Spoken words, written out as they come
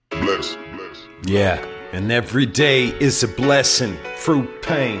Yeah, and every day is a blessing, through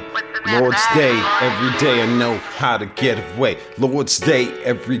pain. Lord's Day, every day I know how to get away. Lord's Day,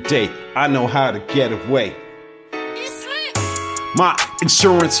 every day I know how to get away. My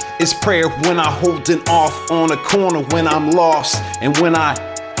insurance is prayer when I holding off on a corner when I'm lost. And when I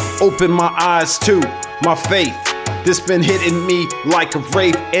open my eyes to my faith, this been hitting me like a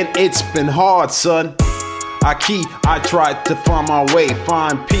wraith, and it's been hard, son. I tried to find my way,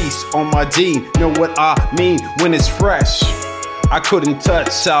 find peace on my deen. Know what I mean when it's fresh. I couldn't touch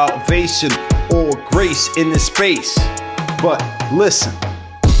salvation or grace in this space. But listen,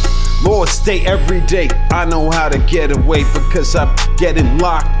 Lord's Day every day I know how to get away, because I'm getting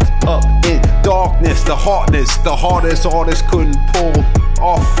locked up in darkness. The hardest artist couldn't pull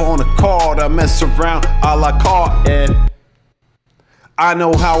off on a card. I mess around a la carte, and I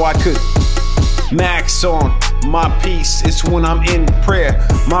know how I could max on my peace. It's when I'm in prayer.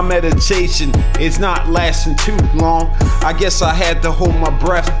 My meditation is not lasting too long. I guess I had to hold my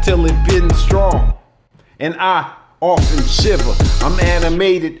breath till it been strong. And I often shiver. I'm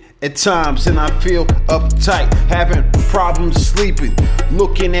animated at times and I feel uptight, having problems sleeping.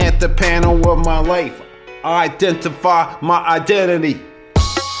 Looking at the panel of my life, I identify my identity.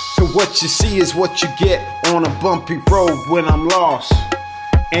 So what you see is what you get on a bumpy road when I'm lost.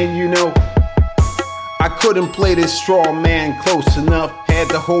 And you know, I couldn't play this straw man close enough, had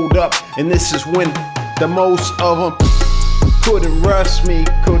to hold up, and this is when the most of them couldn't rush me,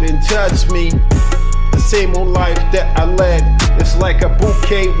 couldn't touch me. The same old life that I led, it's like a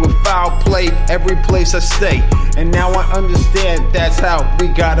bouquet with foul play every place I stay. And now I understand that's how we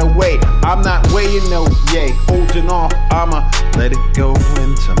got away. I'm not weighing no yay, holding off, I'ma let it go.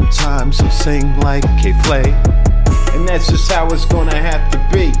 And sometimes I'll sing like K-Flay, and that's just how it's gonna have to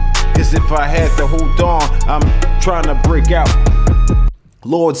be. Cause if I had to hold on, I'm trying to break out.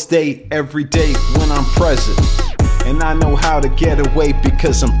 Lord's Day every day when I'm present, and I know how to get away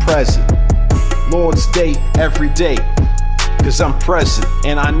because I'm present. Lord's Day every day, cause I'm present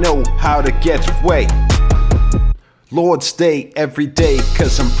and I know how to get away. Lord's Day every day,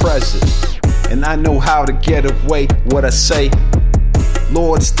 cause I'm present and I know how to get away. What I say,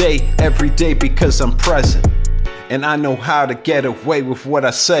 Lord's Day every day because I'm present and I know how to get away with what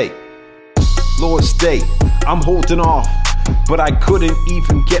I say. Lord's Day, I'm holding off, but I couldn't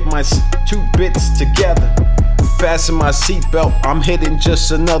even get my two bits together. Fasten my seatbelt, I'm hitting just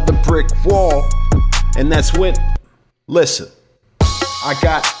another brick wall. And that's when, listen, I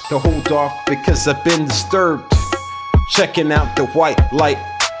got to hold off because I've been disturbed, checking out the white light.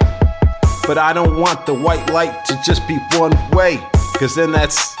 But I don't want the white light to just be one way, cause then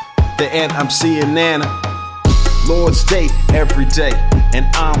that's the end. I'm seeing Nana. Lord's Day every day, and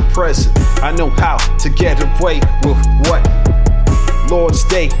I'm present. I know how to get away with what? Lord's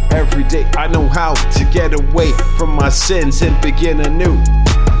Day every day, I know how to get away from my sins and begin anew.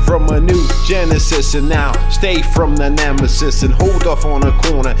 From a new Genesis, and now stay from the nemesis and hold off on a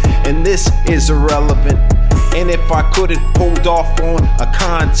corner. And this is irrelevant. And if I couldn't hold off on a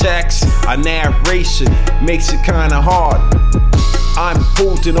context, a narration makes it kinda hard. I'm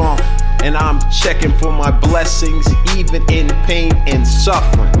holding off and I'm checking for my blessings, even in pain and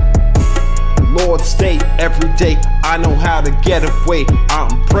suffering. Lord's Day every day, I know how to get away,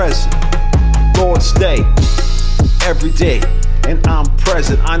 I'm present. Lord's Day every day, and I'm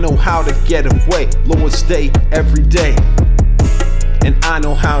present, I know how to get away. Lord's Day every day, and I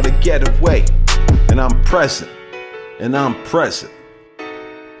know how to get away. And I'm present, and I'm present.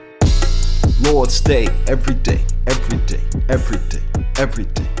 Lord's Day every day, every day, every day, every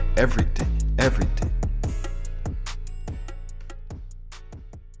day, every day, every day.